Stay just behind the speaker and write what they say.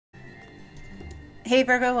Hey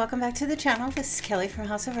Virgo, welcome back to the channel. This is Kelly from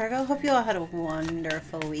House of Virgo. Hope you all had a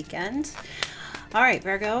wonderful weekend. All right,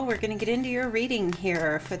 Virgo, we're going to get into your reading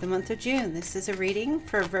here for the month of June. This is a reading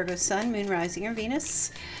for Virgo Sun, Moon, Rising, or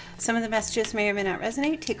Venus. Some of the messages may or may not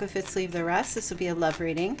resonate. Take what fits, leave the rest. This will be a love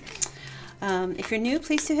reading. If you're new,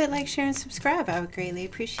 please do hit like, share, and subscribe. I would greatly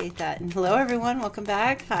appreciate that. And hello, everyone. Welcome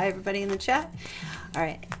back. Hi, everybody in the chat. All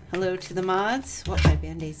right. Hello to the mods. What, my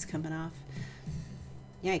Band-Aid's coming off.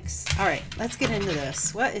 Yikes. All right, let's get into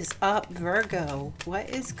this. What is up, Virgo? What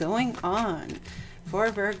is going on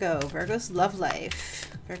for Virgo? Virgo's love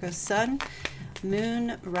life. Virgo's Sun,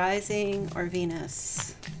 Moon, Rising, or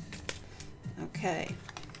Venus. Okay.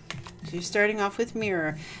 So you're starting off with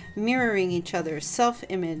mirror. Mirroring each other.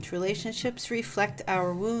 Self-image. Relationships reflect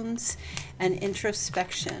our wounds and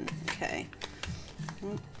introspection. Okay.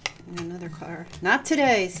 Another card. Not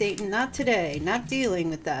today, Satan. Not today. Not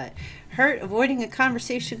dealing with that. Hurt, avoiding a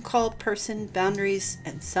conversation, call, person, boundaries,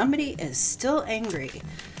 and somebody is still angry.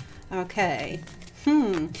 Okay.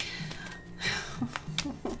 All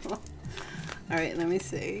right, let me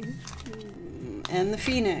see. And the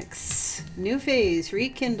Phoenix. New phase,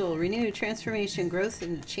 rekindle, renew, transformation, growth,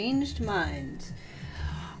 and a changed mind.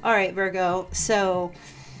 All right, Virgo. So,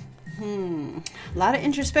 a lot of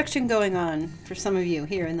introspection going on for some of you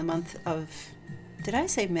here in the month of... Did I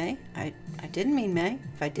say May? I didn't mean May.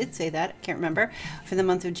 If I did say that, I can't remember. For the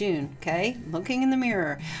month of June, okay? Looking in the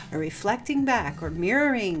mirror, or reflecting back, or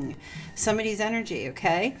mirroring somebody's energy,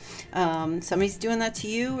 okay? Somebody's doing that to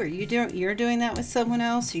you, or you're doing that with someone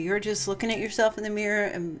else, or you're just looking at yourself in the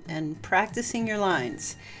mirror and practicing your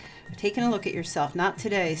lines. Taking a look at yourself. Not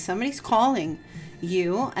today. Somebody's calling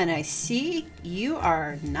you, and I see you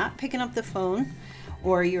are not picking up the phone,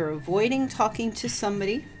 or you're avoiding talking to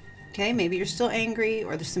somebody. Okay, maybe you're still angry,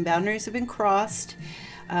 or there's some boundaries have been crossed.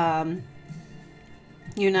 You're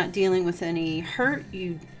not dealing with any hurt.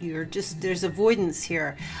 You're just, there's avoidance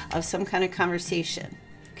here of some kind of conversation.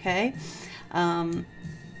 Okay, and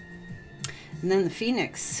then the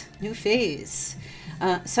Phoenix, new phase.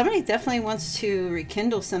 Somebody definitely wants to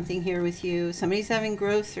rekindle something here with you. Somebody's having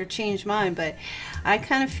growth or changed mind, but I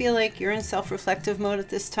kind of feel like you're in self-reflective mode at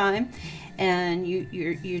this time, and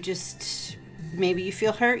you just... Maybe you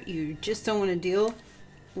feel hurt. You just don't want to deal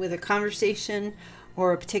with a conversation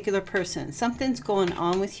or a particular person. Something's going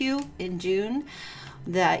on with you in June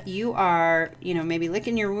that you are, maybe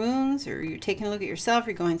licking your wounds, or you're taking a look at yourself.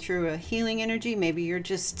 You're going through a healing energy. Maybe you're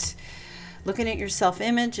just looking at your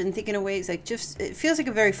self-image and thinking of ways like it feels like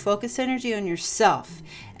a very focused energy on yourself.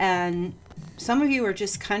 And some of you are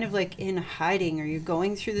just kind of like in hiding, or you're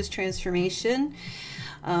going through this transformation.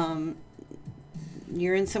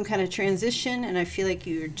 You're in some kind of transition, and I feel like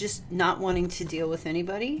you're just not wanting to deal with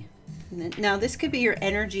anybody. Now, this could be your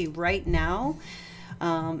energy right now.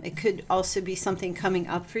 It could also be something coming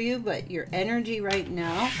up for you, but your energy right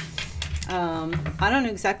now, I don't know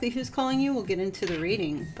exactly who's calling you. We'll get into the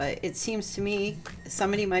reading, but it seems to me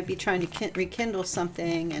somebody might be trying to rekindle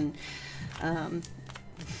something, and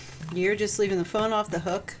you're just leaving the phone off the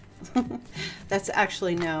hook. That's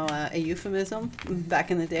actually now a euphemism.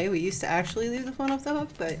 Back in the day, we used to actually leave the phone off the hook,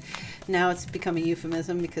 but now it's become a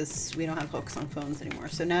euphemism because we don't have hooks on phones anymore.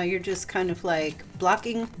 So now you're just kind of like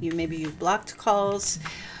blocking. Maybe you've blocked calls,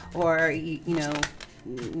 or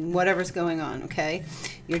whatever's going on. Okay,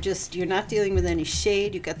 you're not dealing with any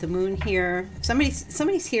shade. You've got the moon here.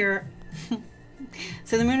 Somebody's here.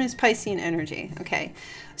 So the moon is Piscean energy. Okay,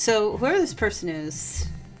 so whoever this person is,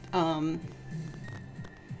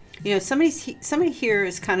 somebody here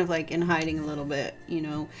is kind of like in hiding a little bit,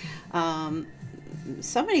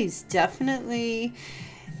 somebody's definitely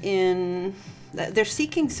they're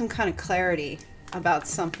seeking some kind of clarity about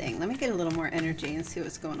something. Let me get a little more energy and see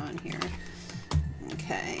what's going on here.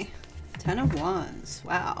 Okay. 10 of Wands.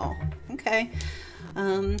 Wow. Okay.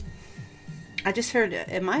 I just heard,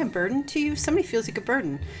 am I a burden to you? Somebody feels like a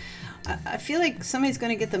burden. I feel like somebody's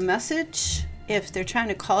going to get the message if they're trying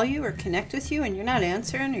to call you or connect with you and you're not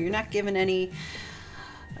answering, or you're not giving any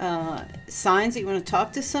signs that you want to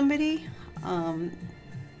talk to somebody.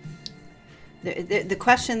 The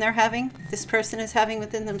question they're having, this person is having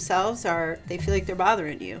within themselves, are they feel like they're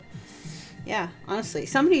bothering you. Yeah, honestly.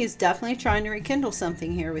 Somebody is definitely trying to rekindle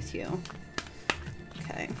something here with you.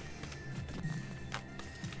 Okay.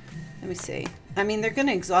 Let me see. I mean, they're going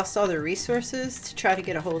to exhaust all their resources to try to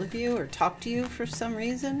get a hold of you or talk to you for some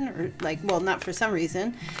reason, or like, well, not for some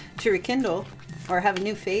reason, to rekindle or have a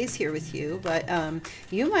new phase here with you. But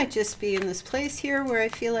you might just be in this place here where I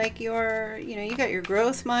feel like you're, you got your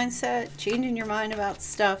growth mindset, changing your mind about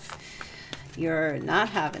stuff. You're not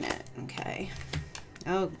having it. Okay.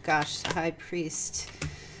 Oh gosh, the High Priest.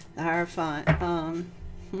 The Hierophant.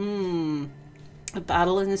 A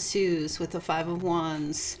battle ensues with the Five of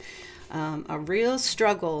Wands. A real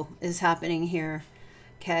struggle is happening here.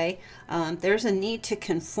 Okay. There's a need to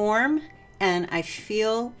conform, and I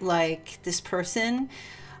feel like this person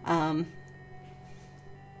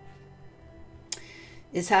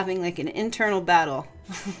is having like an internal battle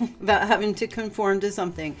about having to conform to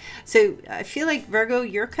something. So I feel like, Virgo,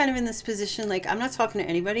 you're kind of in this position, like, I'm not talking to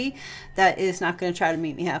anybody that is not going to try to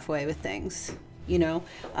meet me halfway with things, you know.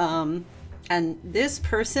 And this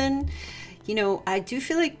person, you know, I do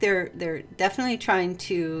feel like they're definitely trying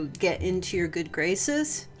to get into your good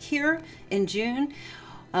graces here in June.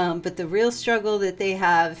 But the real struggle that they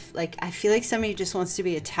have, like, I feel like somebody just wants to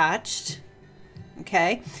be attached.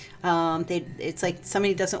 Okay. It's like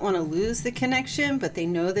somebody doesn't want to lose the connection, but they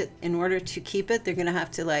know that in order to keep it, they're going to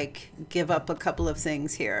have to like give up a couple of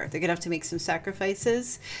things here. They're going to have to make some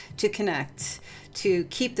sacrifices to connect, to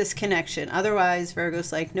keep this connection. Otherwise,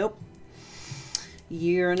 Virgo's like, nope,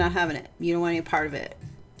 you're not having it. You don't want any part of it.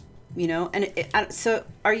 You know, and so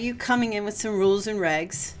are you coming in with some rules and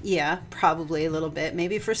regs? Yeah, probably a little bit,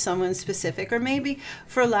 maybe for someone specific, or maybe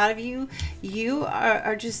for a lot of you, you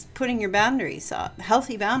are just putting your boundaries up,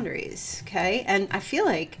 healthy boundaries. Okay. And I feel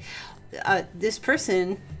like this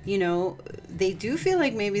person, you know, they do feel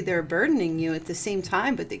like maybe they're burdening you at the same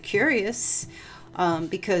time, but they're curious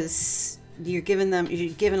because you're giving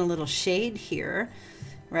a little shade here.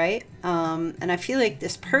 Right. And I feel like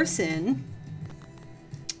this person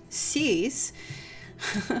sees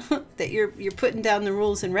that you're putting down the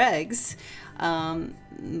rules and regs,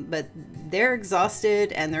 but they're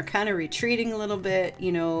exhausted and they're kind of retreating a little bit,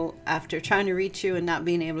 you know, after trying to reach you and not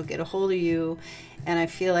being able to get a hold of you. And I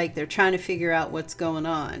feel like they're trying to figure out what's going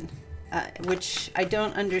on, which I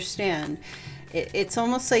don't understand. It's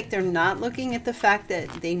almost like they're not looking at the fact that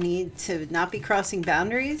they need to not be crossing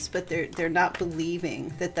boundaries, but they're not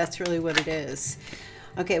believing that that's really what it is.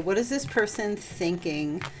 Okay, what is this person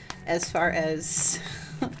thinking as far as,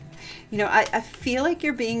 you know, I feel like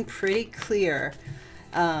you're being pretty clear.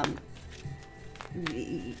 I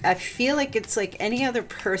feel like it's like any other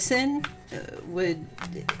person would,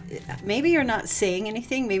 maybe you're not saying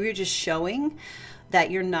anything, maybe you're just showing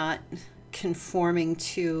that you're not conforming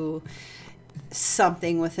to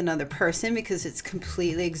something with another person because it's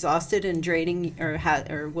completely exhausted and draining,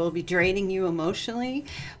 or will be draining you emotionally.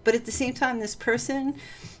 But at the same time, this person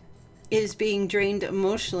is being drained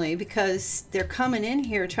emotionally because they're coming in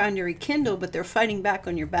here trying to rekindle, but they're fighting back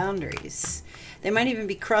on your boundaries. They might even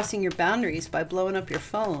be crossing your boundaries by blowing up your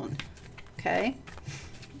phone. Okay.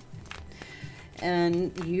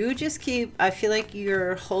 And you just keep, I feel like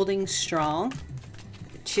you're holding strong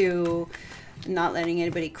to not letting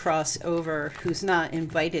anybody cross over who's not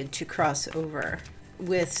invited to cross over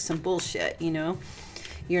with some bullshit, you know.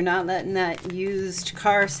 You're not letting that used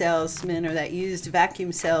car salesman or that used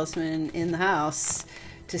vacuum salesman in the house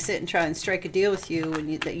to sit and try and strike a deal with you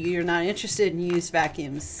when that you're not interested in used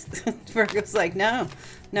vacuums. Virgo's like, no,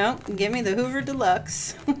 give me the Hoover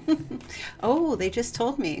Deluxe. Oh, they just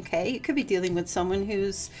told me, okay, you could be dealing with someone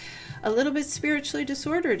who's a little bit spiritually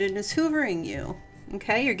disordered and is hoovering you.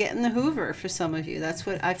 Okay, you're getting the Hoover for some of you. That's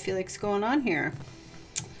what I feel like's going on here.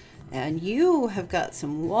 And you have got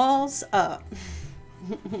some walls up.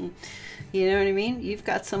 You know what I mean? You've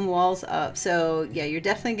got some walls up. So yeah, you're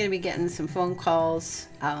definitely going to be getting some phone calls.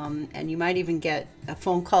 And you might even get a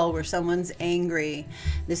phone call where someone's angry.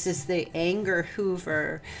 This is the anger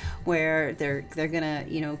Hoover, where they're going to,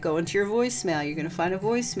 you know, go into your voicemail. You're going to find a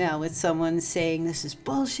voicemail with someone saying, this is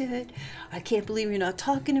bullshit. I can't believe you're not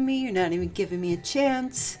talking to me. You're not even giving me a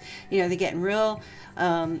chance. You know, they're getting real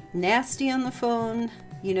nasty on the phone,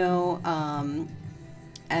 you know,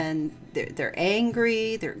 and they're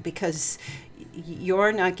angry. Because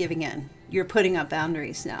you're not giving in. You're putting up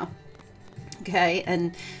boundaries now. Okay,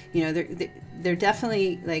 and you know they're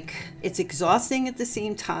definitely, like, it's exhausting at the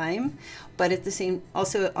same time, but at the same,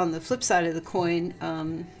 also on the flip side of the coin,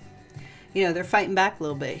 you know, they're fighting back a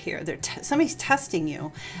little bit here. Somebody's testing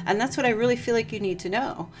you, and that's what I really feel like you need to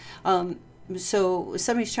know. So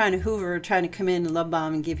somebody's trying to Hoover, trying to come in and love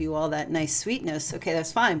bomb and give you all that nice sweetness. Okay,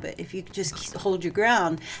 that's fine. But if you just hold your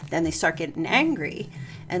ground, then they start getting angry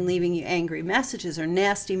and leaving you angry messages or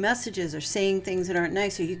nasty messages or saying things that aren't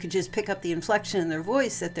nice. Or you could just pick up the inflection in their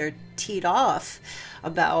voice that they're teed off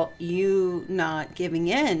about you not giving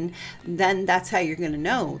in. Then that's how you're going to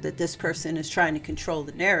know that this person is trying to control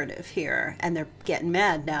the narrative here. And they're getting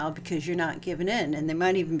mad now because you're not giving in. And they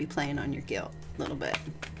might even be playing on your guilt a little bit.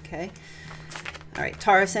 Okay. All right,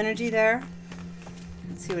 Taurus energy there.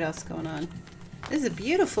 Let's see what else is going on. This is a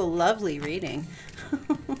beautiful, lovely reading.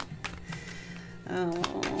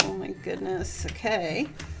 Oh my goodness. Okay.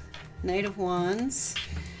 Knight of Wands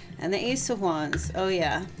and the Ace of Wands. Oh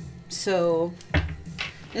yeah. So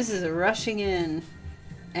this is a rushing in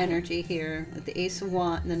energy here with the Ace of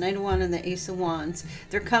Wands, the Knight of Wands and the Ace of Wands.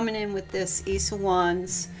 They're coming in with this Ace of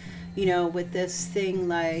Wands, you know, with this thing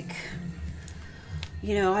like,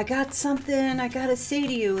 you know, I got something I gotta say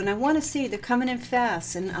to you, and I want to say they're coming in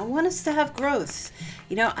fast, and I want us to have growth.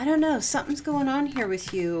 You know, I don't know, something's going on here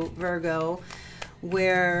with you, Virgo,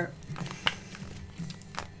 where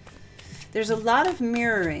there's a lot of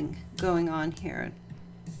mirroring going on here.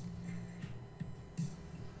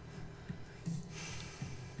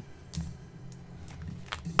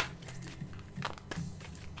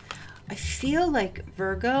 I feel like,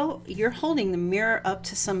 Virgo, you're holding the mirror up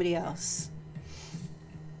to somebody else.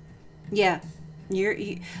 Yeah,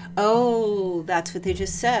 oh, that's what they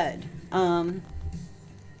just said.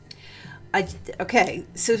 Okay,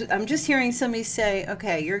 so I'm just hearing somebody say,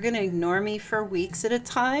 okay, you're going to ignore me for weeks at a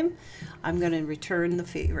time. I'm going to return the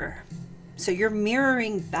favor. So you're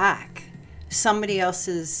mirroring back somebody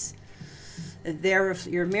else's,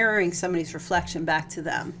 you're mirroring somebody's reflection back to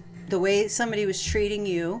them. The way somebody was treating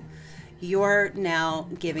you, you're now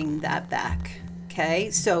giving that back.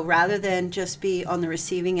 Okay, so rather than just be on the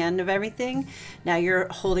receiving end of everything, now you're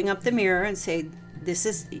holding up the mirror and say, this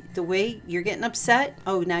is the way you're getting upset.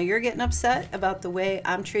 Oh, now you're getting upset about the way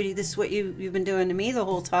I'm treating. This is what you've been doing to me the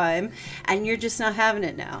whole time, and you're just not having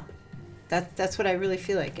it now. That's what I really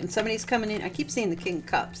feel like. And somebody's coming in. I keep seeing the King of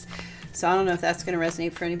Cups, so I don't know if that's going to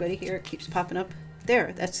resonate for anybody here. It keeps popping up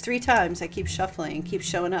there. That's 3 times I keep shuffling and keep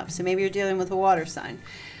showing up. So maybe you're dealing with a water sign.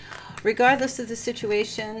 Regardless of the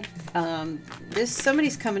situation,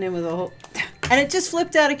 somebody's coming in with a whole, and it just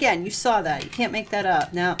flipped out again. You saw that. You can't make that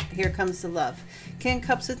up. Now here comes the love. King of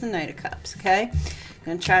Cups with the Knight of Cups. Okay, I'm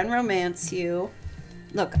gonna try and romance you.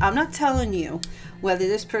 Look, I'm not telling you whether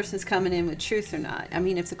this person's coming in with truth or not. I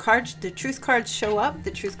mean, if the truth cards show up, the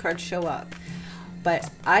truth cards show up. But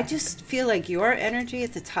I just feel like your energy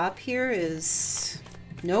at the top here is,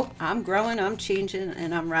 nope, I'm growing, I'm changing,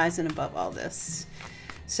 and I'm rising above all this.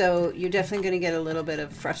 So you're definitely going to get a little bit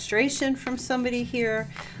of frustration from somebody here.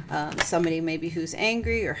 Somebody maybe who's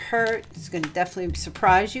angry or hurt. It's going to definitely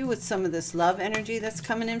surprise you with some of this love energy that's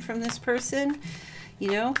coming in from this person.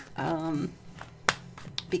 You know,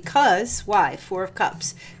 because, why? 4 of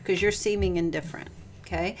Cups. Because you're seeming indifferent.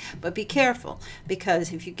 Okay? But be careful.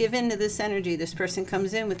 Because if you give in to this energy, this person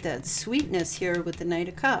comes in with that sweetness here with the Knight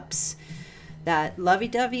of Cups. That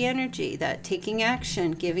lovey-dovey energy, that taking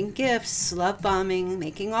action, giving gifts, love bombing,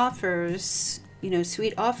 making offers, you know,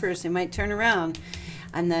 sweet offers. They might turn around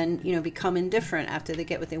and then, you know, become indifferent after they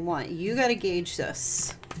get what they want. You got to gauge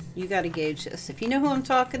this. You got to gauge this. If you know who I'm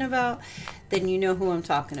talking about, then you know who I'm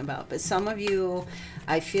talking about. But some of you,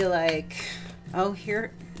 I feel like, oh,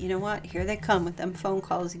 here, you know what? Here they come with them phone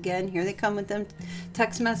calls again. Here they come with them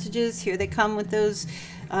text messages. Here they come with those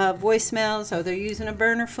voicemails. Oh, they're using a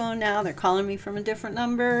burner phone now. They're calling me from a different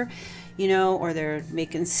number, you know, or they're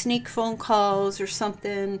making sneak phone calls or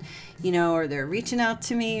something, you know, or they're reaching out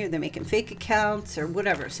to me, or they're making fake accounts or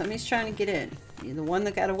whatever. Somebody's trying to get in. You're the one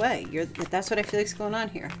that got away. That's what I feel like's going on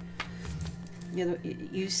here.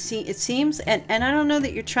 You see, it seems, and I don't know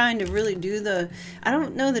that you're trying to really I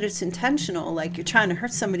don't know that it's intentional, like you're trying to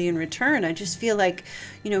hurt somebody in return. I just feel like,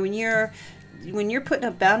 you know, when you're putting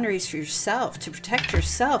up boundaries for yourself to protect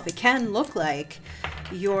yourself, it can look like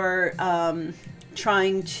you're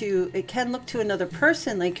it can look to another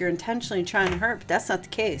person like you're intentionally trying to hurt, but that's not the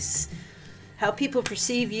case. How people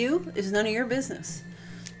perceive you is none of your business.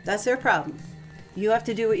 That's their problem. You have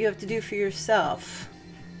to do what you have to do for yourself.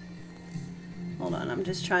 Hold on, I'm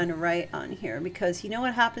just trying to write on here because you know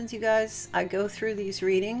what happens, you guys? I go through these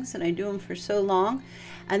readings and I do them for so long,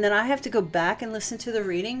 and then I have to go back and listen to the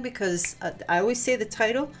reading because I always say the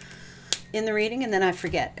title in the reading and then I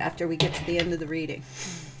forget after we get to the end of the reading.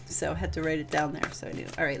 So I had to write it down there so I do.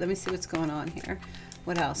 All right, let me see what's going on here.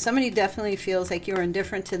 What else? Somebody definitely feels like you're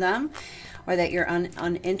indifferent to them or that you're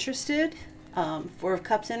uninterested. 4 of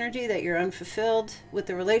Cups energy, that you're unfulfilled with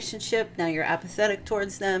the relationship. Now you're apathetic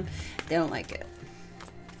towards them. They don't like it.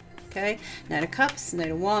 Okay, Knight of Cups,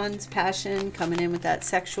 Knight of Wands, passion, coming in with that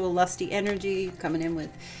sexual lusty energy, coming in with,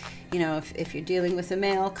 you know, if you're dealing with a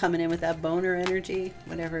male, coming in with that boner energy,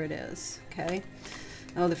 whatever it is. Okay,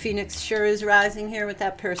 oh, the Phoenix sure is rising here with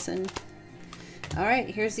that person. All right,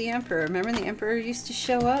 here's the Emperor. Remember the Emperor used to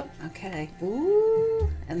show up? Okay, ooh,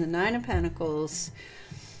 and the 9 of Pentacles.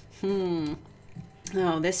 Oh,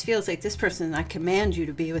 this feels like this person, I command you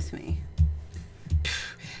to be with me.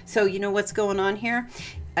 So you know what's going on here?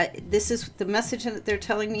 this is the message that they're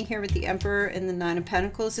telling me here with the Emperor and the Nine of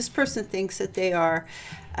Pentacles. This person thinks that they are,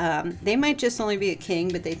 they might just only be a king,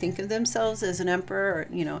 but they think of themselves as an emperor, or,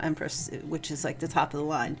 you know, empress, which is like the top of the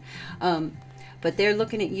line. But they're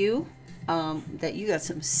looking at you, that you got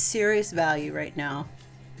some serious value right now.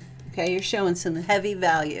 Okay, you're showing some heavy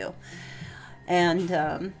value. And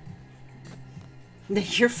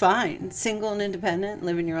that you're fine, single and independent,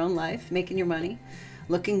 living your own life, making your money,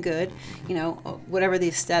 looking good, you know, whatever the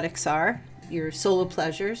aesthetics are, your solo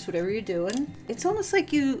pleasures, whatever you're doing. It's almost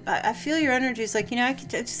like you, I feel your energy is like, you know, I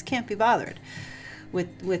just can't be bothered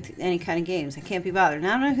with any kind of games. I can't be bothered. And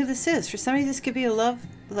I don't know who this is. For somebody, this could be a love,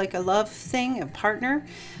 like a love thing, a partner.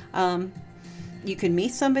 You can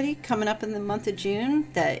meet somebody coming up in the month of June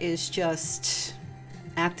that is just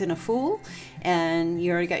acting a fool, and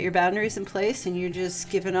you already got your boundaries in place, and you're just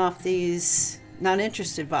giving off these not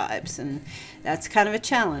interested vibes, and that's kind of a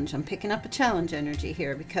challenge. I'm picking up a challenge energy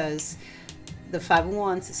here because the Five of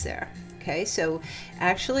Wands is there. Okay, so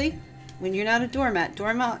actually, when you're not a doormat,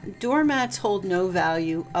 doormats hold no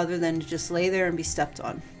value other than to just lay there and be stepped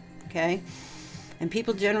on. Okay, and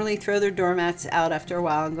people generally throw their doormats out after a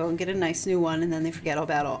while and go and get a nice new one, and then they forget all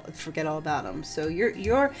about them. So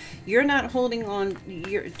you're not holding on.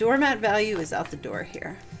 Your doormat value is out the door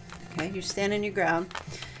here. Okay, you're standing your ground,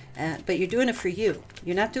 but you're doing it for you.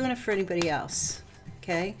 You're not doing it for anybody else.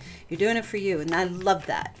 Okay, you're doing it for you, and I love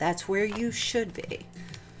that. That's where you should be.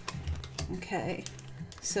 Okay,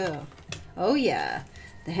 so, oh yeah.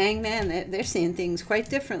 The Hangman, they're seeing things quite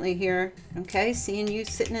differently here. Okay, seeing you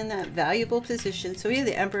sitting in that valuable position. So we have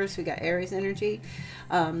the Empress, we got Aries energy.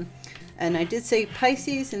 And I did say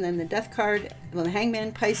Pisces, and then the Death card, well, the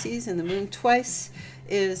Hangman, Pisces, and the Moon twice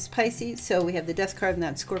is Pisces. So we have the Death card and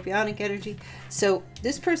that Scorpionic energy. So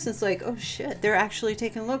this person's like, oh shit, they're actually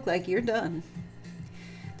taking a look like you're done.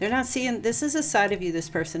 They're not seeing, this is a side of you this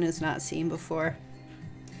person has not seen before.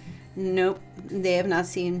 Nope, they have not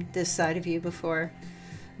seen this side of you before.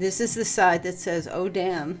 This is the side that says, oh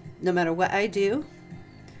damn, no matter what I do,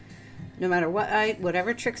 no matter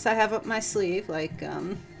whatever tricks I have up my sleeve, like,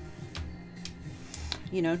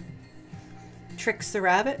 you know, Tricks the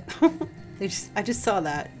Rabbit. I just saw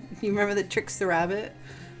that. You remember the Tricks the Rabbit?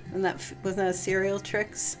 And that, wasn't that a serial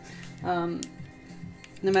Tricks?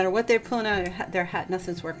 No matter what they're pulling out of their hat,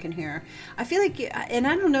 nothing's working here. I feel like, and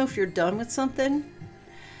I don't know if you're done with something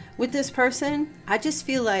with this person. I just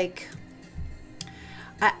feel like,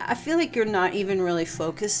 I feel like you're not even really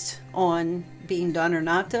focused on being done or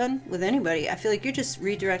not done with anybody. I feel like you just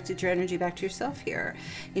redirected your energy back to yourself here.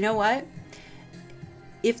 You know what?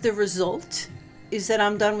 If the result is that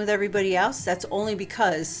I'm done with everybody else, that's only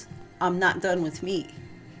because I'm not done with me.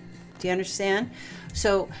 Do you understand?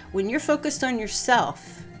 So when you're focused on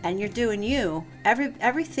yourself and you're doing you,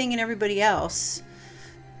 everything and everybody else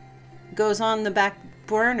goes on the back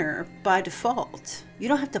burner by default. You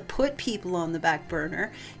don't have to put people on the back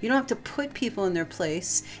burner. You don't have to put people in their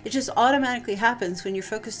place. It just automatically happens when you're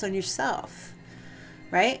focused on yourself,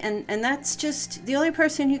 right? And that's just, the only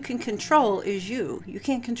person you can control is you. You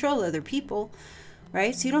can't control other people,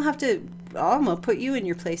 right? So you don't have to, oh, I'm gonna put you in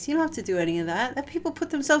your place. You don't have to do any of that. Let people put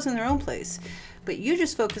themselves in their own place. But you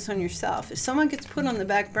just focus on yourself. If someone gets put on the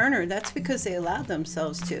back burner, that's because they allowed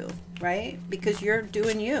themselves to, right? Because you're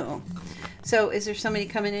doing you. So is there somebody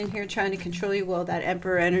coming in here trying to control you? Well, that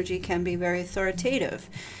Emperor energy can be very authoritative.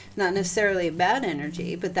 Not necessarily a bad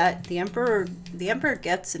energy, but that the Emperor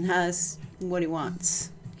gets and has what he wants,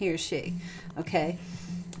 he or she, okay?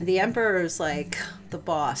 The Emperor is like the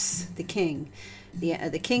boss, the king,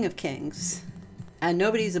 the king of kings. And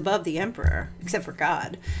nobody's above the Emperor, except for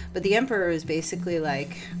God. But the Emperor is basically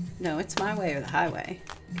like, no, it's my way or the highway,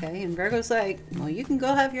 okay? And Virgo's like, well, you can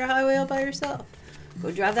go have your highway all by yourself. Go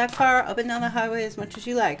drive that car up and down the highway as much as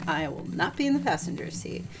you like. I will not be in the passenger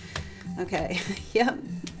seat. Okay, yep.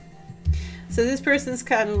 So this person's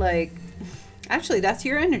kind of like, actually, that's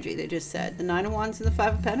your energy, they just said. The Nine of Wands and the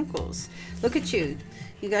Five of Pentacles. Look at you.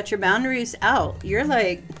 You got your boundaries out. You're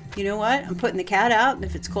like, you know what? I'm putting the cat out, and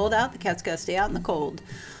if it's cold out, the cat's got to stay out in the cold.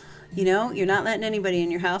 You know, you're not letting anybody in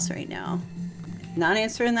your house right now. Not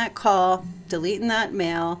answering that call, deleting that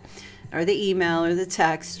mail, or the email, or the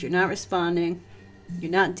text. You're not responding.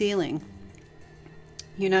 You're not dealing.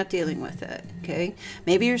 You're not dealing with it, okay?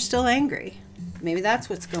 Maybe you're still angry. Maybe that's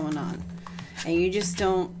what's going on. And you just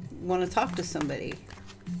don't want to talk to somebody.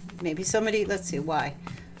 Maybe somebody, let's see, why?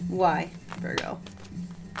 Why, Virgo?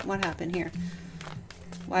 What happened here?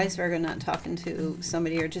 Why is Virgo not talking to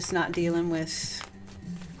somebody or just not dealing with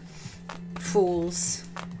fools?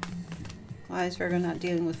 Why is Virgo not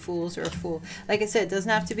dealing with fools or a fool? Like I said, it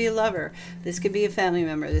doesn't have to be a lover. This could be a family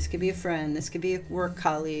member. This could be a friend. This could be a work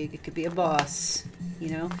colleague. It could be a boss, you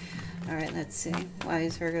know. All right, let's see. Why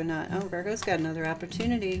is Virgo not? Oh, Virgo's got another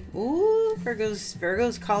opportunity. Ooh,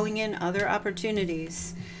 Virgo's calling in other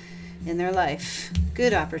opportunities in their life.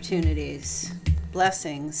 Good opportunities.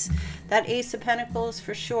 Blessings. That Ace of Pentacles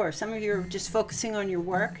for sure. Some of you are just focusing on your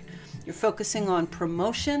work. You're focusing on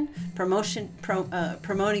promoting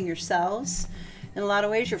yourselves. In a lot of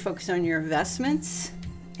ways, you're focusing on your investments,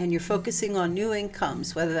 and you're focusing on new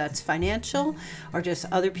incomes, whether that's financial or just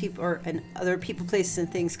other people other people, places,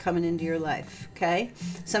 and things coming into your life. Okay,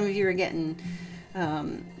 some of you are getting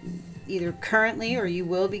either currently or you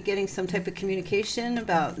will be getting some type of communication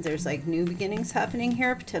about there's like new beginnings happening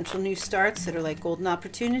here, potential new starts that are like golden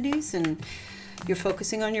opportunities, and you're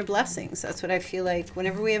focusing on your blessings. That's what I feel like.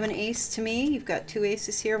 Whenever we have an ace, to me, you've got two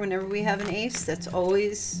aces here. Whenever we have an ace, that's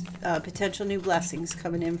always potential new blessings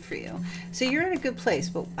coming in for you. So you're in a good place,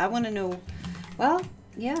 but I want to know, well,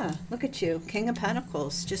 yeah, look at you, King of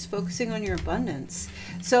Pentacles, just focusing on your abundance.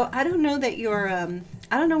 So I don't know that you're,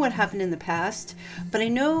 I don't know what happened in the past, but I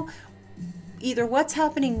know either what's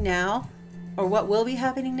happening now or what will be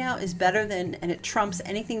happening now is better than, and it trumps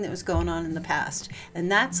anything that was going on in the past.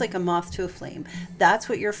 And that's like a moth to a flame. That's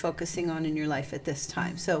what you're focusing on in your life at this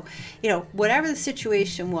time. So, you know, whatever the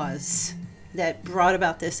situation was that brought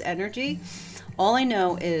about this energy, all I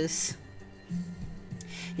know is,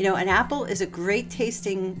 you know, an apple is a great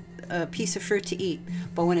tasting piece of fruit to eat,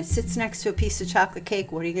 but when it sits next to a piece of chocolate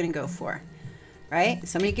cake, what are you going to go for? Right?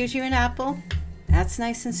 Somebody gives you an apple, that's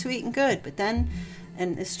nice and sweet and good, but then,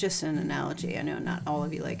 and it's just an analogy, I know not all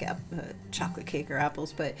of you like chocolate cake or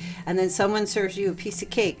apples, but, and then someone serves you a piece of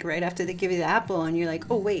cake right after they give you the apple, and you're like,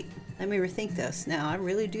 oh wait, let me rethink this. Now I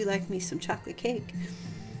really do like me some chocolate cake.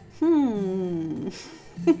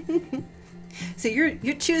 So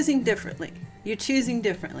you're choosing differently. You're choosing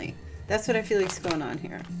differently. That's what I feel like is going on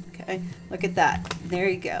here. Okay, look at that. There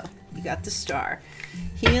you go. You got the star.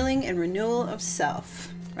 Healing and renewal of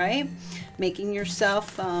self, right? Making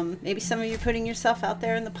yourself, maybe some of you putting yourself out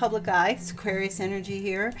there in the public eye. It's Aquarius energy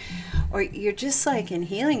here. Or you're just like in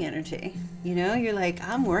healing energy. You know, you're like,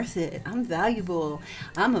 I'm worth it. I'm valuable.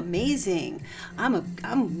 I'm amazing.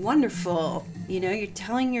 I'm wonderful. You know, you're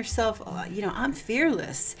telling yourself, oh, you know, I'm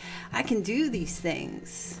fearless. I can do these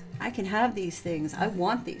things. I can have these things. I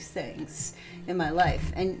want these things in my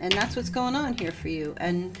life. And that's what's going on here for you.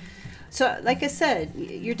 And so, like I said,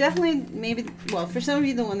 you're definitely maybe, well, for some of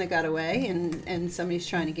you, the one that got away, and somebody's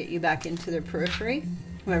trying to get you back into their periphery,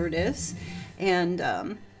 whoever it is. And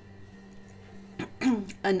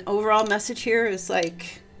an overall message here is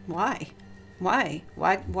like, why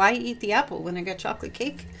eat the apple when I got chocolate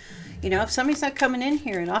cake? You know, if somebody's not coming in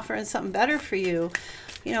here and offering something better for you,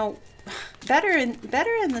 you know, better in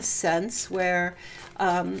the sense where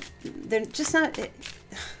they're just not.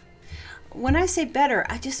 When I say better,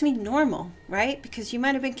 I just mean normal, right? Because you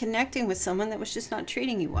might have been connecting with someone that was just not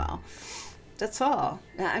treating you well. That's all.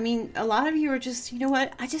 I mean, a lot of you are just, you know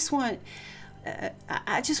what? I just want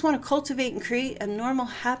to cultivate and create a normal,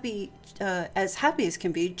 happy, as happy as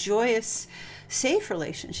can be, joyous, safe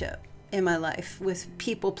relationship in my life with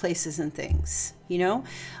people, places, and things, you know?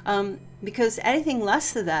 Because anything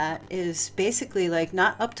less than that is basically like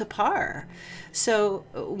not up to par. So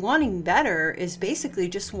wanting better is basically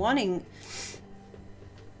just wanting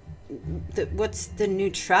what's the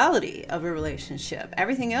neutrality of a relationship.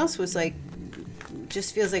 Everything else was like,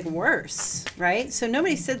 just feels like worse, right? So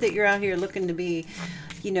nobody said that you're out here looking to be,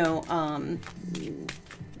 you know,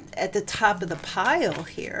 at the top of the pile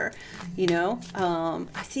here, you know.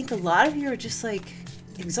 I think a lot of you are just like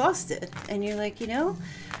exhausted, and you're like, you know,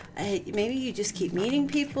 maybe you just keep meeting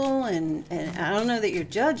people, and I don't know that you're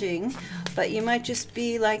judging, but you might just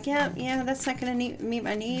be like, yeah, that's not going to meet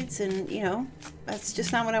my needs, and you know, that's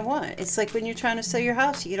just not what I want. It's like when you're trying to sell your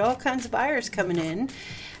house, you get all kinds of buyers coming in,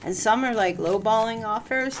 and some are like lowballing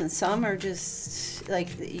offers, and some are just like,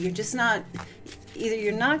 you're just not, either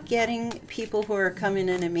you're not getting people who are coming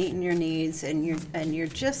in and meeting your needs, and you're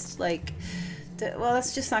just like, well,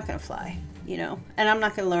 that's just not going to fly, you know. And I'm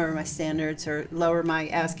not going to lower my standards or lower my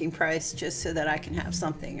asking price just so that I can have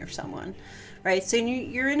something or someone, right? So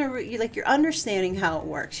you're understanding how it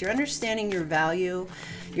works. You're understanding your value.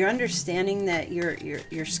 You're understanding that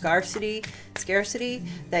your scarcity,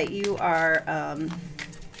 that you are.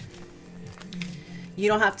 You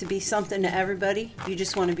don't have to be something to everybody. You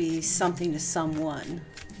just want to be something to someone,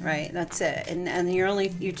 right? That's it. And you only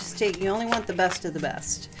want the best of the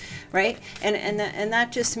best, right? And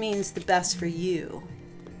that just means the best for you,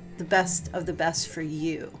 the best of the best for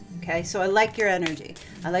you, Okay, so I like your energy.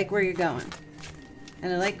 I like where you're going.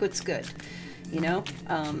 And I like what's good, you know?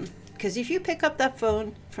 Because if you pick up that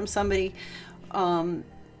phone from somebody that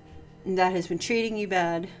has been treating you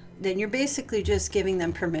bad, then you're basically just giving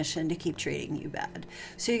them permission to keep treating you bad.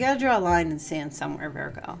 So you got to draw a line in the sand somewhere,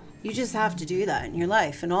 Virgo. You just have to do that in your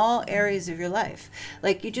life, in all areas of your life.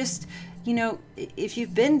 Like, you just, you know, if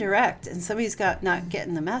you've been direct and somebody's not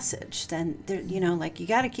getting the message, then, you know, like, you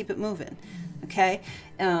got to keep it moving, okay?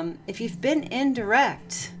 If you've been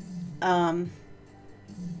indirect,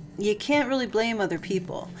 you can't really blame other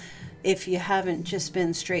people if you haven't just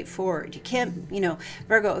been straightforward. You can't, you know,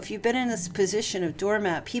 Virgo, if you've been in this position of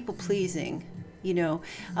doormat, people pleasing, you know,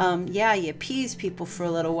 yeah, you appease people for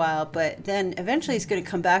a little while, but then eventually it's going to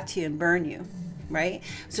come back to you and burn you, right?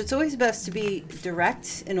 So it's always best to be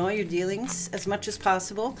direct in all your dealings as much as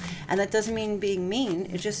possible. And that doesn't mean being mean.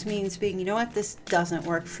 It just means being, you know what, this doesn't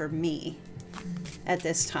work for me at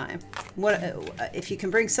this time. What if you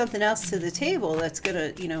can bring something else to the table that's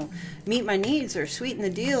gonna, you know, meet my needs or sweeten the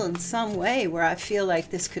deal in some way where I feel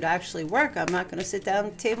like this could actually work? I'm not gonna sit down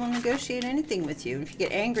at the table and negotiate anything with you. If you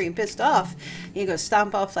get angry and pissed off and you go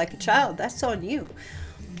stomp off like a child, that's on you.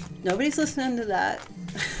 Nobody's listening to that.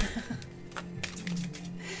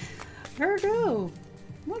 Virgo,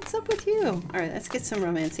 what's up with you? All right, let's get some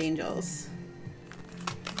romance angels.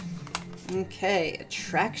 Okay,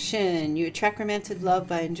 attraction. You attract romantic love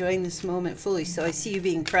by enjoying this moment fully. So I see you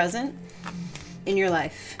being present in your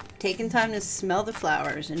life, taking time to smell the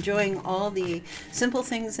flowers, enjoying all the simple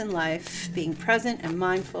things in life, being present and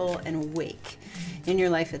mindful and awake in your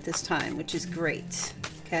life at this time, which is great.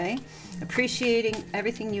 Okay, appreciating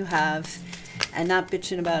everything you have and not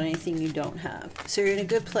bitching about anything you don't have. So you're in a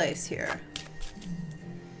good place here.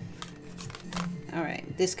 All right,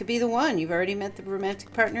 this could be the one. You've already met the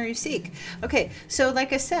romantic partner you seek. Okay, so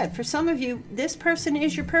like I said, for some of you, this person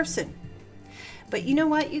is your person. But you know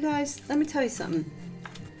what, you guys? Let me tell you something.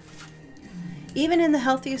 Even in the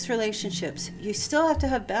healthiest relationships, you still have to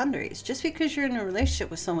have boundaries. Just because you're in a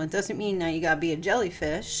relationship with someone doesn't mean now you got to be a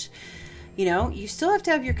jellyfish. You know, you still have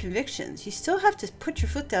to have your convictions. You still have to put your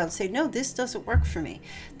foot down and say, no, this doesn't work for me.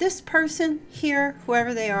 This person here,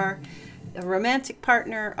 whoever they are, a romantic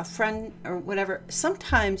partner, a friend, or whatever,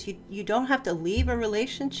 sometimes you don't have to leave a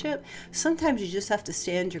relationship. Sometimes you just have to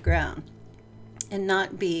stand your ground and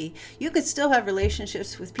not be, you could still have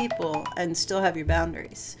relationships with people and still have your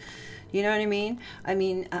boundaries. You know what I mean? I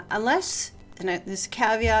mean, unless, and there's a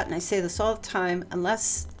caveat, and I say this all the time,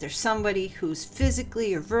 unless there's somebody who's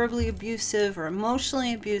physically or verbally abusive or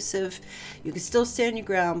emotionally abusive, you can still stand your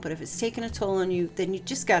ground. But if it's taking a toll on you, then you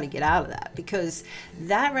just got to get out of that, because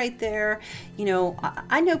that right there, you know,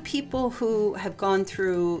 I know people who have gone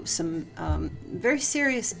through some very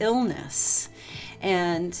serious illness,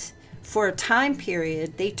 and for a time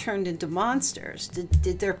period, they turned into monsters.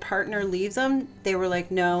 Did their partner leave them? They were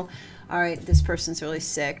like, no. All right, this person's really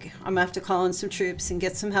sick. I'm gonna have to call in some troops and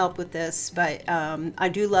get some help with this, but I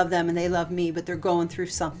do love them and they love me, but they're going through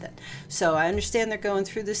something. So I understand they're going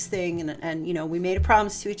through this thing, and you know, we made a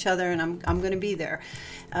promise to each other, and I'm gonna be there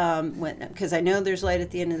because I know there's light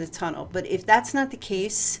at the end of the tunnel. But if that's not the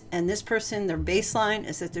case, and this person, their baseline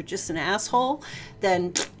is that they're just an asshole,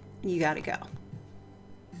 then you gotta go.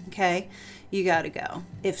 Okay, you gotta go.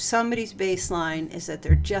 If somebody's baseline is that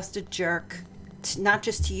they're just a jerk, not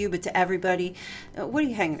just to you, but to everybody, what are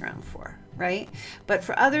you hanging around for, right? But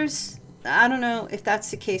for others, I don't know if that's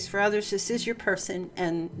the case. For others, this is your person,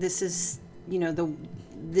 and this is, you know,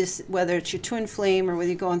 this, whether it's your twin flame or whether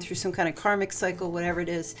you're going through some kind of karmic cycle, whatever it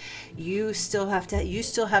is, you still have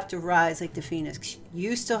to rise like the phoenix.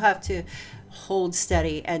 You still have to hold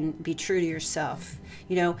steady and be true to yourself.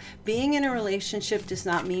 You know, being in a relationship does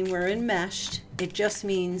not mean we're enmeshed. It just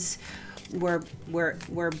means we're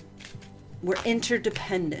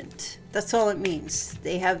interdependent. That's all it means.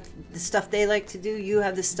 They have the stuff they like to do. You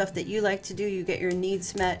have the stuff that you like to do. You get your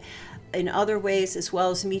needs met in other ways, as well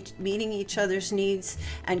as meeting each other's needs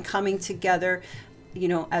and coming together, you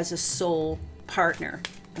know, as a soul partner.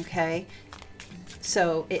 Okay.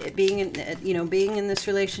 So being in this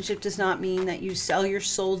relationship does not mean that you sell your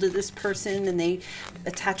soul to this person and they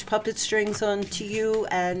attach puppet strings onto you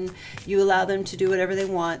and you allow them to do whatever they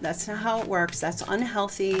want. That's not how it works. That's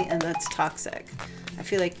unhealthy and that's toxic. I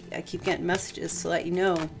feel like I keep getting messages to let you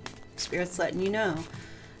know. Spirit's letting you know.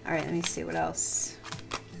 All right, let me see what else.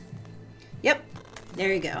 Yep,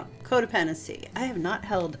 there you go. Codependency. I have not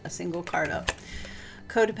held a single card up.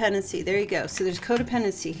 Codependency. There you go. So there's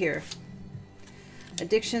codependency here.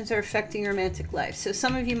 Addictions are affecting your romantic life. So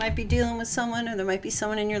some of you might be dealing with someone, or there might be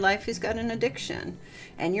someone in your life who's got an addiction,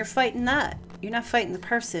 and you're fighting that. You're not fighting the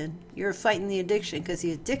person. You're fighting the addiction, because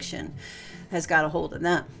the addiction has got a hold of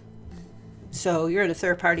them. So you're in a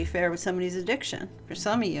third-party affair with somebody's addiction, for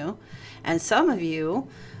some of you. And some of you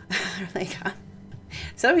are like,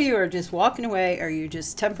 some of you are just walking away, or you're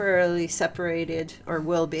just temporarily separated, or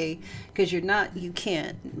will be, because you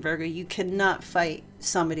can't, Virgo, you cannot fight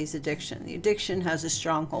somebody's addiction. The addiction has a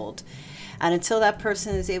stronghold. And until that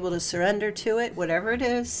person is able to surrender to it, whatever it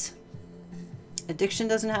is, addiction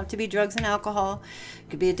doesn't have to be drugs and alcohol. It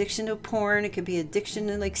could be addiction to porn. It could be addiction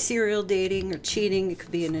to like serial dating or cheating. It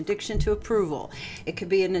could be an addiction to approval. It could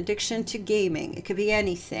be an addiction to gaming. It could be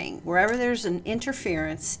anything. Wherever there's an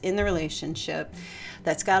interference in the relationship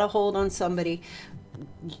that's got a hold on somebody,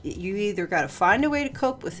 you either got to find a way to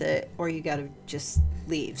cope with it, or you got to just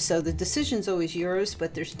leave. So the decision's always yours,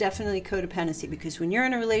 but there's definitely codependency, because when you're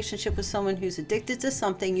in a relationship with someone who's addicted to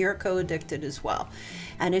something, you're co-addicted as well.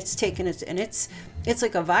 And it's taken it, and it's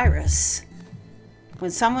like a virus. When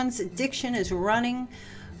someone's addiction is running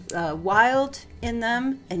wild in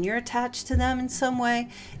them, and you're attached to them in some way,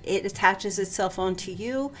 it attaches itself onto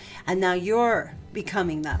you, and now you're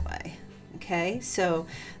becoming that way. Okay, so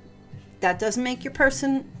that doesn't make your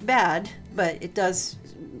person bad, but it does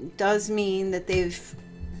mean that they've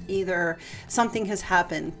either something has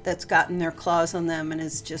happened that's gotten their claws on them, and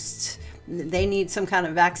is just, they need some kind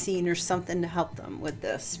of vaccine or something to help them with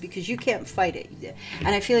this, because you can't fight it. And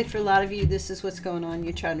I feel like for a lot of you, this is what's going on.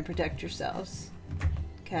 You're trying to protect yourselves,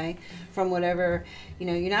 okay, from whatever,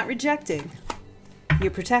 you're not rejecting,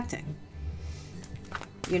 you're protecting.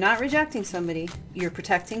 You're not rejecting somebody, you're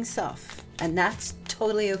protecting self, and that's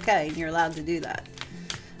totally okay, and you're allowed to do that.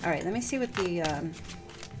 All right, let me see what the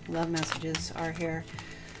love messages are here.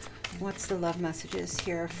 What's the love messages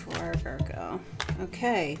here for Virgo?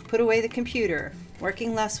 Okay, put away the computer.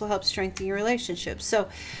 Working less will help strengthen your relationships. So,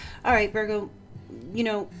 all right, Virgo,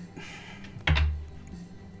 you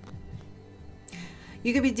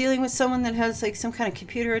could be dealing with someone that has like some kind of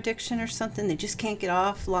computer addiction or something. They just can't get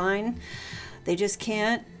offline. They just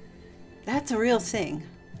can't. That's a real thing.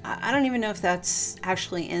 I don't even know if that's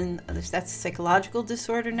actually if that's a psychological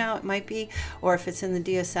disorder now, it might be, or if it's in the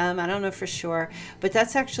DSM, I don't know for sure, but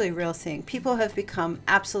that's actually a real thing. People have become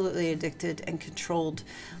absolutely addicted and controlled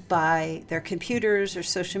by their computers or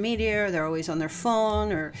social media, or they're always on their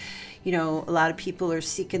phone, or, a lot of people are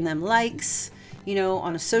seeking them likes,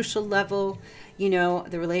 on a social level.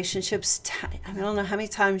 The relationships, I don't know how many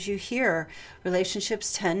times you hear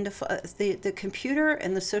relationships tend to, the computer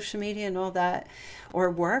and the social media and all that, or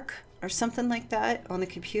work or something like that on the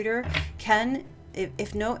computer can,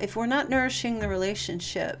 if we're not nourishing the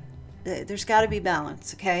relationship, there's got to be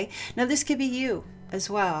balance, okay? Now this could be you as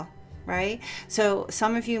well, right? So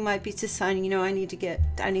some of you might be deciding, I need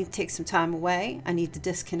to take some time away. I need to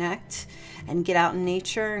disconnect and get out in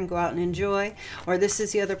nature and go out and enjoy. Or this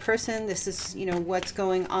is the other person. This is, what's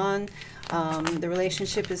going on. The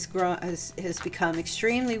relationship has become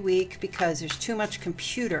extremely weak because there's too much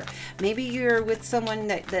computer. Maybe you're with someone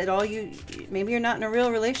maybe you're not in a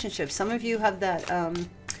real relationship. Some of you have that,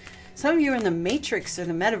 some of you are in the matrix or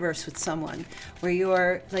the metaverse with someone where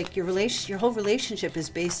you're like, your whole relationship is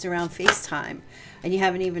based around FaceTime and you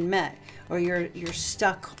haven't even met. Or you're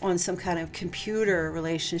stuck on some kind of computer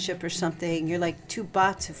relationship or something. You're like two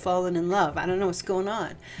bots who've fallen in love. I don't know what's going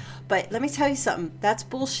on. But let me tell you something. That's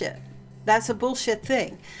bullshit. That's a bullshit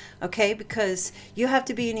thing, okay? Because you have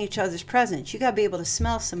to be in each other's presence. You got to be able to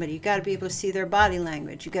smell somebody. You got to be able to see their body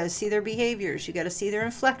language. You got to see their behaviors. You got to see their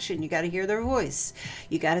inflection. You got to hear their voice.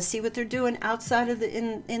 You got to see what they're doing outside of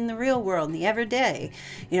in the real world, in the everyday.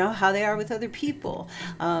 How they are with other people.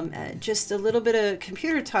 Just a little bit of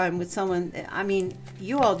computer time with someone. I mean,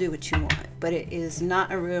 you all do what you want, but it is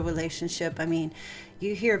not a real relationship. I mean,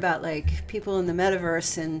 you hear about like people in the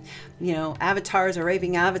metaverse and, avatars are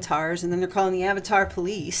raving avatars, and then they're calling the avatar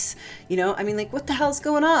police. I mean, like, what the hell's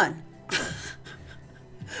going on?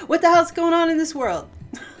 What the hell's going on in this world?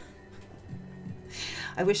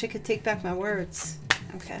 I wish I could take back my words.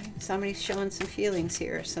 Okay, somebody's showing some feelings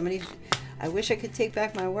here. I wish I could take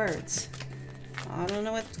back my words. I don't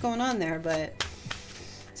know what's going on there, but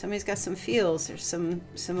somebody's got some feels. There's some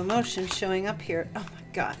emotion showing up here. Oh my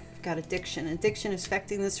God. Got addiction. Addiction is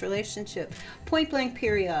affecting this relationship. Point blank,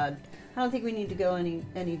 period. I don't think we need to go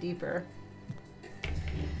any deeper.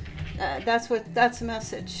 That's the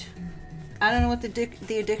message. I don't know what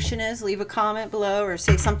the addiction is. Leave a comment below or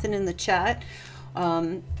say something in the chat.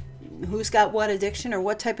 Who's got what addiction, or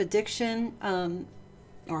what type of addiction,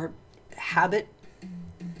 or habit,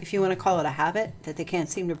 if you want to call it a habit that they can't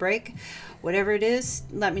seem to break. Whatever it is,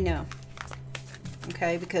 let me know.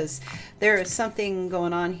 Okay, because there is something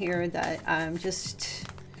going on here that I'm just,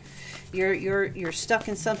 You're stuck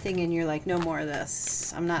in something and you're like, no more of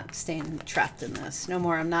this. I'm not staying trapped in this. No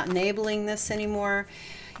more. I'm not enabling this anymore.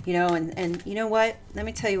 You know, and you know what? Let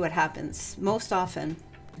me tell you what happens. Most often,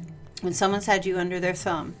 when someone's had you under their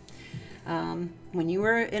thumb, when you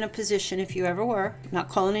were in a position, if you ever were, not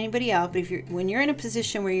calling anybody out, but when you're in a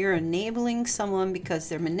position where you're enabling someone because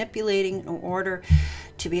they're manipulating in order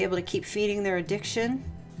to be able to keep feeding their addiction,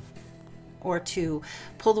 or to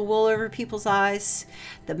pull the wool over people's eyes,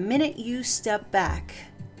 the minute you step back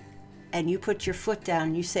and you put your foot down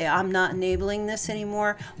and you say, I'm not enabling this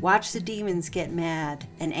anymore, watch the demons get mad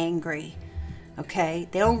and angry. Okay?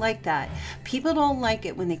 They don't like that. People don't like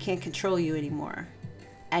it when they can't control you anymore.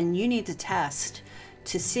 And you need to test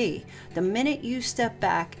to see. The minute you step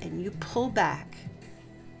back and you pull back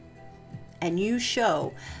and you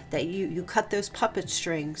show that you cut those puppet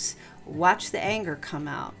strings, watch the anger come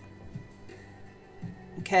out.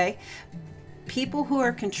 Okay? People who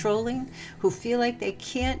are controlling, who feel like they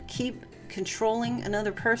can't keep controlling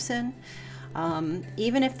another person,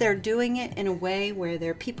 even if they're doing it in a way where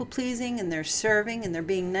they're people pleasing and they're serving and they're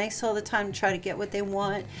being nice all the time to try to get what they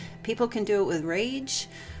want. People can do it with rage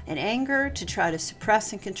and anger to try to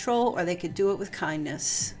suppress and control, or they could do it with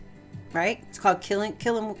kindness. Right? It's called killing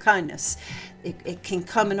with kindness. It can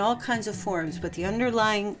come in all kinds of forms, but the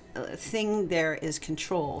underlying thing there is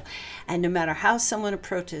control. And no matter how someone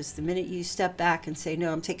approaches, the minute you step back and say,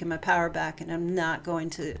 no, I'm taking my power back and I'm not going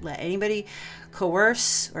to let anybody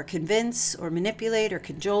coerce or convince or manipulate or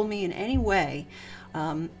cajole me in any way,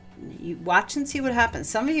 you watch and see what happens.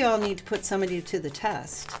 Some of y'all need to put somebody to the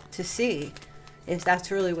test to see if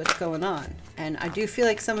that's really what's going on. And I do feel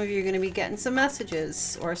like some of you are going to be getting some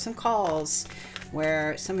messages or some calls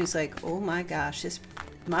where somebody's like, oh my gosh,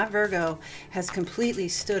 my Virgo has completely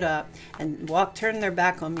stood up and turned their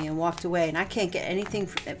back on me and walked away, and I can't get anything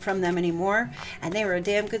from them anymore, and they were a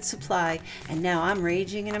damn good supply, and now I'm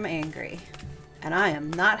raging and I'm angry and I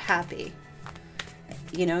am not happy.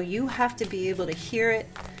 You know, you have to be able to hear it,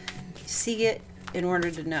 see it, in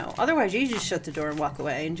order to know. Otherwise, you just shut the door and walk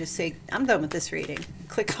away and just say, I'm done with this reading.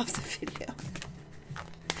 Click off the video.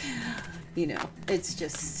 You know, it's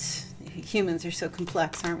just, humans are so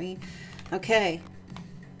complex, aren't we? Okay.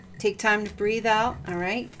 Take time to breathe out, all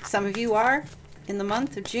right? Some of you are, in the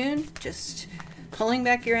month of June, just pulling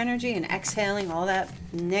back your energy and exhaling all that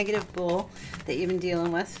negative bull that you've been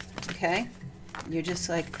dealing with, okay? You're just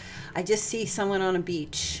like, I just see someone on a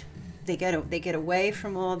beach. They get away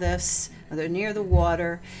from all this, or they're near the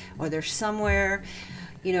water, or they're somewhere,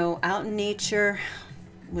 you know, out in nature,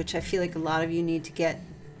 which I feel like a lot of you need to get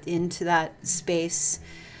into that space.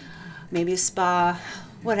 Maybe a spa,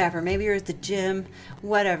 whatever. Maybe you're at the gym,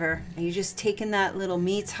 whatever. And you're just taking that little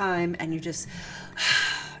me time and you're just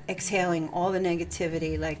exhaling all the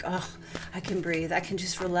negativity, like, oh, I can breathe. I can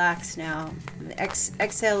just relax now.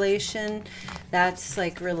 Exhalation, that's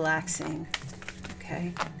like relaxing,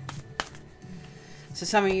 okay? So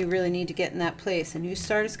some of you really need to get in that place. A new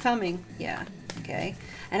start is coming. Yeah. Okay.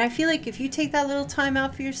 And I feel like if you take that little time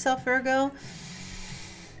out for yourself, Virgo,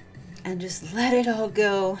 and just let it all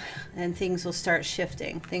go, then things will start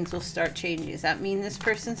shifting. Things will start changing. Does that mean this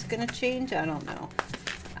person's going to change? I don't know.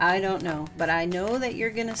 I don't know. But I know that you're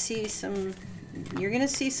going to see some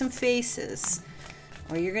faces,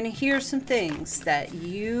 or you're going to hear some things that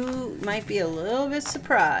you might be a little bit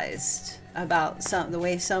surprised about. The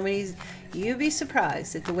way somebody's, you'd be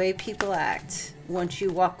surprised at the way people act once you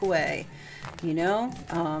walk away, you know,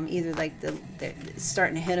 either like they're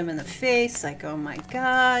starting to hit them in the face, like, oh my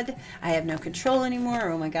God, I have no control anymore,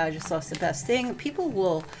 or oh my God, I just lost the best thing. People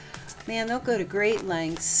will, man, they'll go to great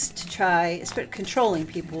lengths to try, controlling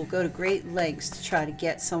people will go to great lengths to try to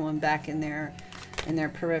get someone back in their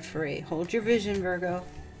periphery. Hold your vision, Virgo.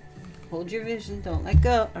 Hold your vision. Don't let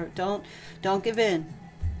go, or don't give in.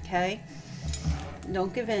 Okay?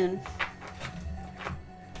 Don't give in.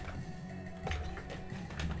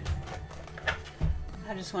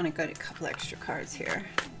 I just want to go to a couple extra cards here.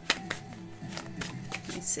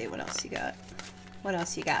 Let me see what else you got. What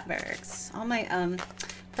else you got, Virgs? All my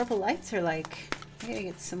purple lights are like, I gotta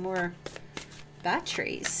get some more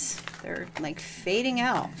batteries. They're like fading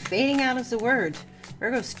out. Fading out is the word.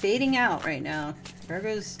 Virgo's fading out right now.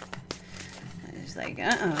 Virgo's just like,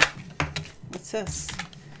 what's this?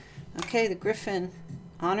 Okay, the Griffin.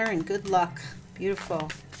 Honor and good luck. Beautiful.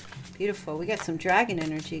 Beautiful. We got some dragon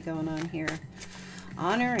energy going on here.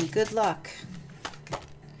 Honor and good luck.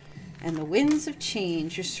 And the winds of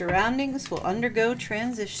change. Your surroundings will undergo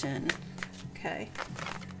transition. Okay.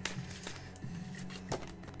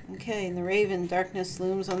 Okay, and the raven, darkness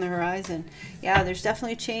looms on the horizon. Yeah, there's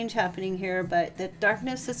definitely change happening here, but the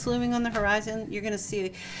darkness that's looming on the horizon, you're gonna see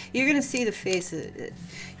the face of it.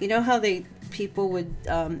 You know how people would,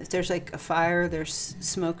 if there's like a fire, there's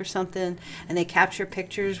smoke or something, and they capture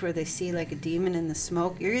pictures where they see like a demon in the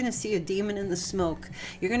smoke. You're gonna see a demon in the smoke.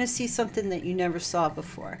 You're gonna see something that you never saw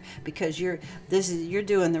before, because you're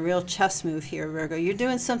doing the real chess move here, Virgo. You're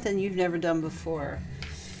doing something you've never done before,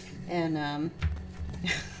 and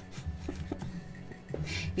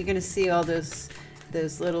you're going to see all those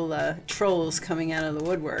little trolls coming out of the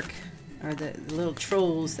woodwork, or the little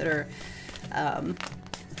trolls that are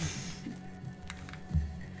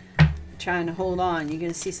trying to hold on. You're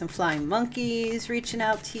going to see some flying monkeys reaching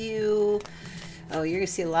out to you. Oh, you're going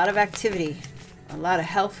to see a lot of activity, a lot of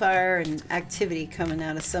hellfire and activity coming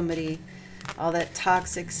out of somebody. All that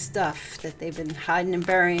toxic stuff that they've been hiding and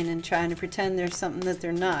burying and trying to pretend there's something that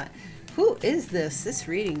they're not. Who is this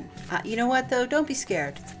reading? You know what, though? Don't be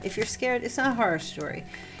scared. If you're scared, it's not a horror story.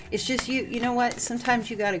 It's just you know what?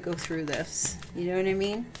 Sometimes you got to go through this. You know what I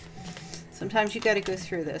mean? Sometimes you got to go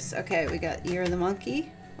through this. Okay, we got Year of the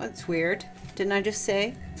Monkey. Well, that's weird. Didn't I just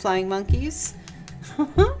say flying monkeys?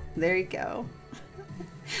 There you go.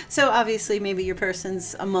 So obviously maybe your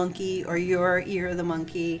person's a monkey, or your Year of the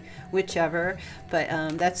Monkey, whichever.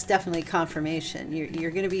 But that's definitely confirmation.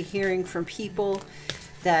 You're going to be hearing from people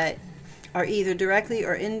that are either directly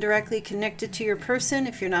or indirectly connected to your person.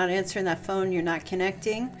 If you're not answering that phone, you're not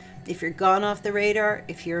connecting. If you're gone off the radar,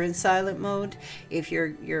 if you're in silent mode, if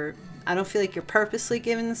I don't feel like you're purposely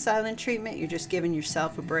giving the silent treatment, you're just giving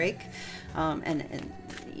yourself a break. And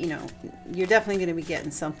you know, you're definitely going to be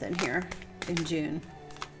getting something here in June.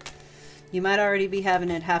 You might already be having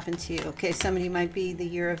it happen to you. Okay, somebody might be the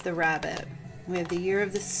Year of the Rabbit. We have the Year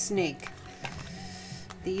of the Snake,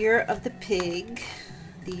 the Year of the Pig,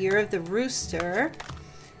 the Year of the Rooster,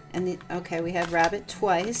 and okay, we have Rabbit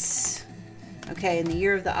twice. Okay, and the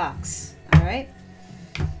Year of the Ox. All right,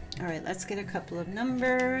 let's get a couple of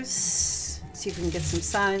numbers. See if we can get some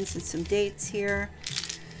signs and some dates here.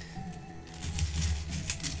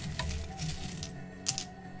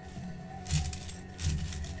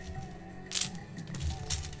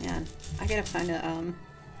 Man, I gotta find a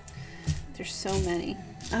there's so many.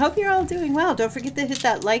 I hope you're all doing well. Don't forget to hit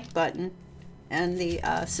that like button and the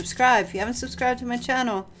subscribe. If you haven't subscribed to my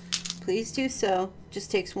channel, please do so. Just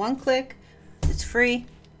takes one click. It's free.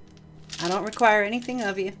 I don't require anything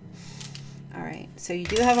of you. All right, so you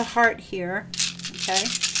do have a heart here. Okay.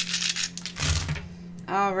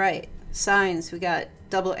 All right, signs. We got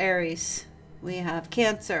double Aries. We have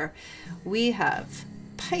Cancer. We have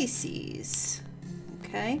Pisces.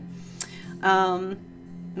 Okay.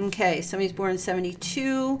 Okay, somebody's born in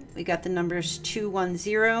 72. We got the numbers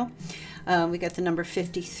 210. We got the number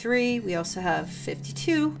 53. We also have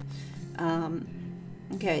 52.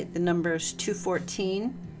 Okay, the numbers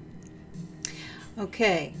 214.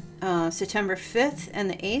 Okay, September 5th and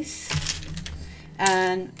the 8th.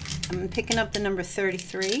 And I'm picking up the number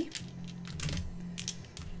 33.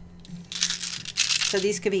 So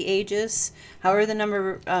these could be ages. However the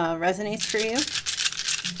number resonates for you.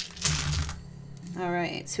 All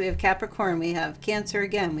right, so we have Capricorn, we have Cancer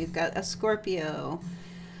again, we've got a Scorpio,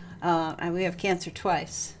 and we have Cancer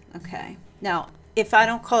twice. Okay, now if I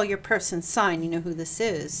don't call your person's sign, you know who this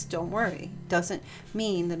is. Don't worry, doesn't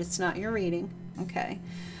mean that it's not your reading. Okay,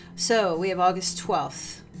 so we have August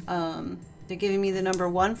 12th. They're giving me the number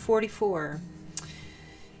 144.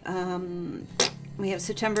 We have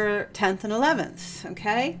September 10th and 11th.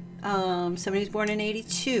 Okay, somebody's born in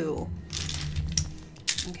 82.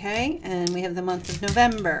 Okay, and we have the month of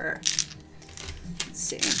November. Let's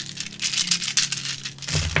see.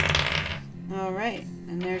 All right,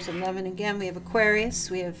 and there's 11 again. We have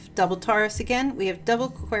Aquarius. We have double Taurus again. We have double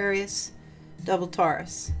Aquarius, double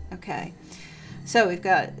Taurus. Okay, so we've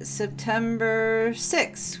got September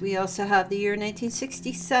 6th. We also have the year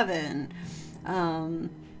 1967.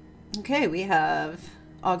 Okay, we have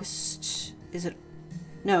August,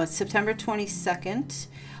 no, it's September 22nd,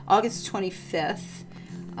 August 25th.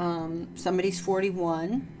 Somebody's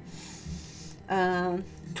 41.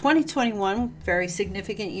 2021, very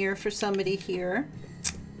significant year for somebody here.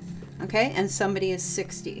 Okay, and somebody is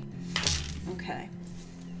 60. Okay,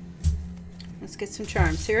 let's get some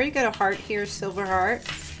charms. So you already got a heart here, silver heart.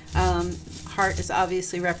 Heart is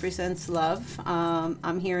obviously represents love.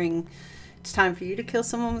 I'm hearing it's time for you to kill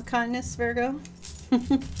someone with kindness, Virgo.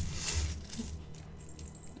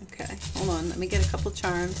 Okay, hold on. Let me get a couple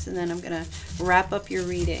charms, and then I'm going to wrap up your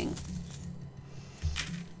reading.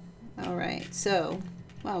 All right, so,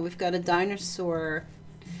 wow, we've got a dinosaur.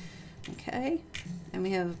 Okay, and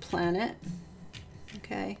we have a planet.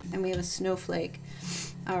 Okay, and we have a snowflake.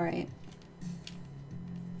 All right.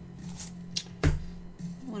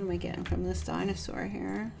 What am I getting from this dinosaur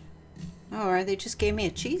here? Oh, they just gave me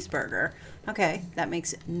a cheeseburger. Okay, that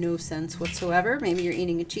makes no sense whatsoever. Maybe you're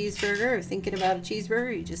eating a cheeseburger or thinking about a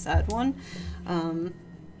cheeseburger. You just had one. I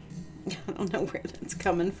don't know where that's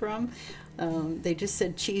coming from. They just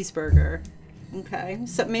said cheeseburger. Okay,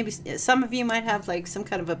 so maybe some of you might have like some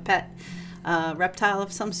kind of a pet reptile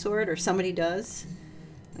of some sort, or somebody does.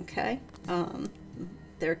 Okay,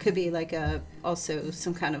 there could be like also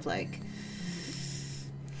some kind of like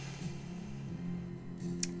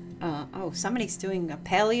oh, somebody's doing a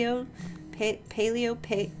paleo,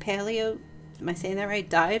 am I saying that right?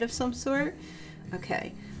 Diet of some sort.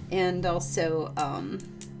 Okay, and also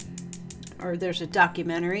or there's a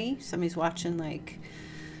documentary. Somebody's watching like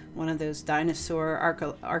one of those dinosaur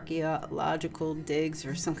archaeological digs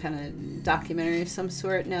or some kind of documentary of some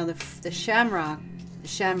sort. Now the shamrock,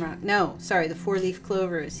 no, sorry, the four-leaf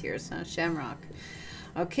clover is here. It's not a shamrock.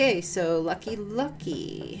 Okay, so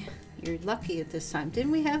lucky. You're lucky at this time.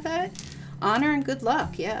 Didn't we have that? Honor and good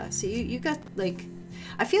luck. Yeah. So you got like,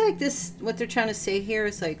 I feel like this, what they're trying to say here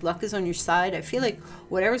is like luck is on your side. I feel like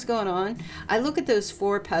whatever's going on, I look at those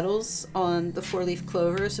 4 petals on the 4-leaf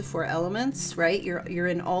clovers, the 4 elements, right? You're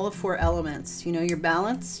in all the 4 elements. You know, you're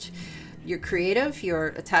balanced, you're creative, you're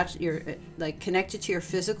attached, you're like connected to your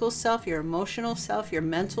physical self, your emotional self, your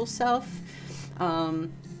mental self.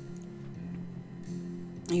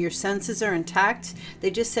 Your senses are intact. They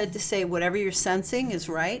just said to say whatever you're sensing is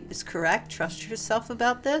right, is correct. Trust yourself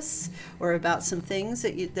about this, or about some things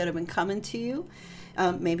that have been coming to you.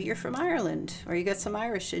 Maybe you're from Ireland, or you got some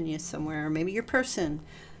Irish in you somewhere, or maybe your person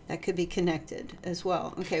that could be connected as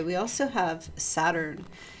well. Okay, we also have Saturn,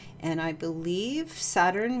 and I believe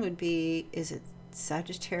Saturn would be, is it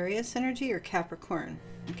Sagittarius energy or Capricorn?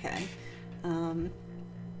 Okay.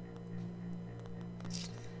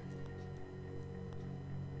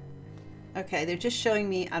 Okay, they're just showing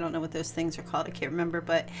me, I don't know what those things are called, I can't remember,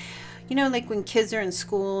 but you know, like when kids are in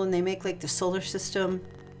school and they make like the solar system,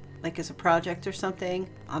 like as a project or something,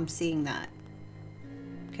 I'm seeing that.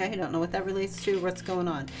 Okay, I don't know what that relates to, what's going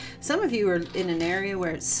on. Some of you are in an area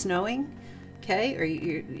where it's snowing, okay, or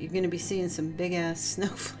you're going to be seeing some big ass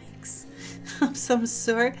snowflakes of some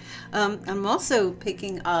sort. I'm also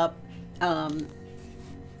picking up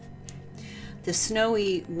the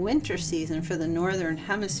snowy winter season for the northern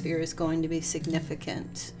hemisphere is going to be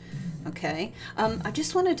significant. Okay, I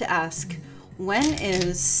just wanted to ask, when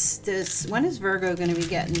is Virgo going to be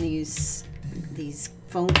getting these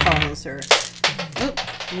phone calls or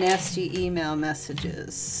nasty email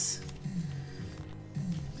messages?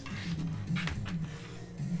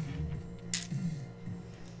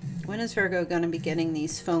 When is Virgo going to be getting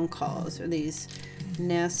these phone calls or these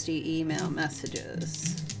nasty email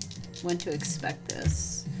messages? When to expect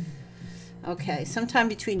this? Okay, sometime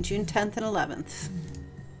between June 10th and 11th.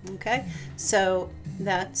 Okay, so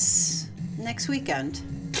that's next weekend.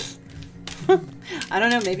 I don't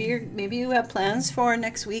know, maybe you have plans for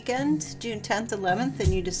next weekend, June 10th, 11th,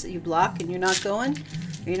 and you block and you're not going,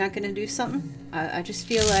 or you're not going to do something. I just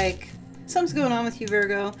feel like something's going on with you,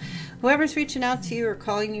 Virgo. Whoever's reaching out to you or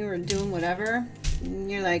calling you or doing whatever,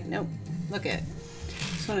 you're like, nope, look it.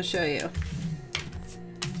 Just want to show you.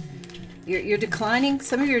 You're declining,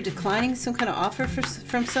 some of you are declining some kind of offer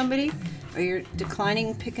from somebody, or you're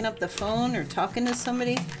declining picking up the phone or talking to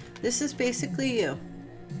somebody. This is basically you.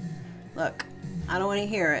 Look, I don't want to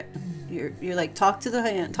hear it. You're like, talk to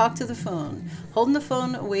the phone, holding the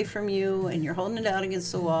phone away from you, and you're holding it out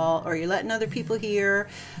against the wall, or you're letting other people hear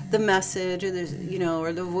the message, or there's, you know,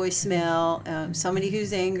 or the voicemail. Somebody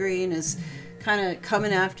who's angry and is kind of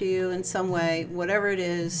coming after you in some way, whatever it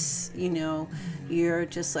is, you know, you're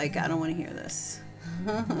just like, I don't want to hear this.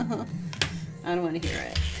 I don't want to hear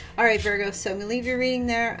it. All right, Virgo, so I'm going to leave your reading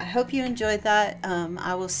there. I hope you enjoyed that.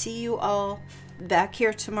 I will see you all back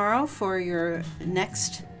here tomorrow for your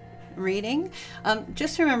next reading.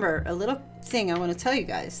 Just remember a little thing I want to tell you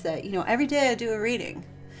guys, that, you know, every day I do a reading,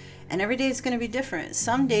 and every day is going to be different.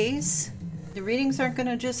 Some days the readings aren't going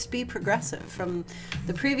to just be progressive from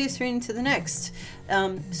the previous reading to the next.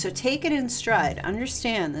 So take it in stride.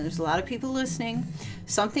 Understand that there's a lot of people listening.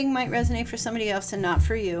 Something might resonate for somebody else and not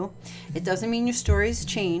for you. It doesn't mean your story's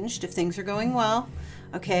changed if things are going well.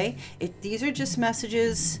 Okay? These are just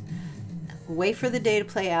messages wait for the day to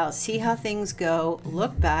play out, see how things go,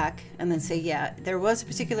 look back, and then say, yeah, there was a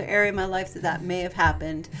particular area in my life that may have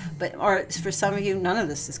happened, but, or for some of you, none of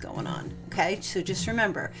this is going on, okay? So just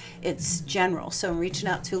remember, it's general, so I'm reaching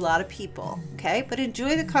out to a lot of people, okay? But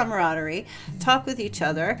enjoy the camaraderie, talk with each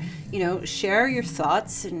other, you know, share your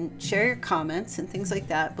thoughts and share your comments and things like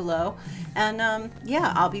that below. And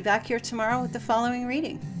yeah, I'll be back here tomorrow with the following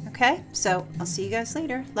reading, okay? So I'll see you guys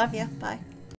later. Love you. Bye.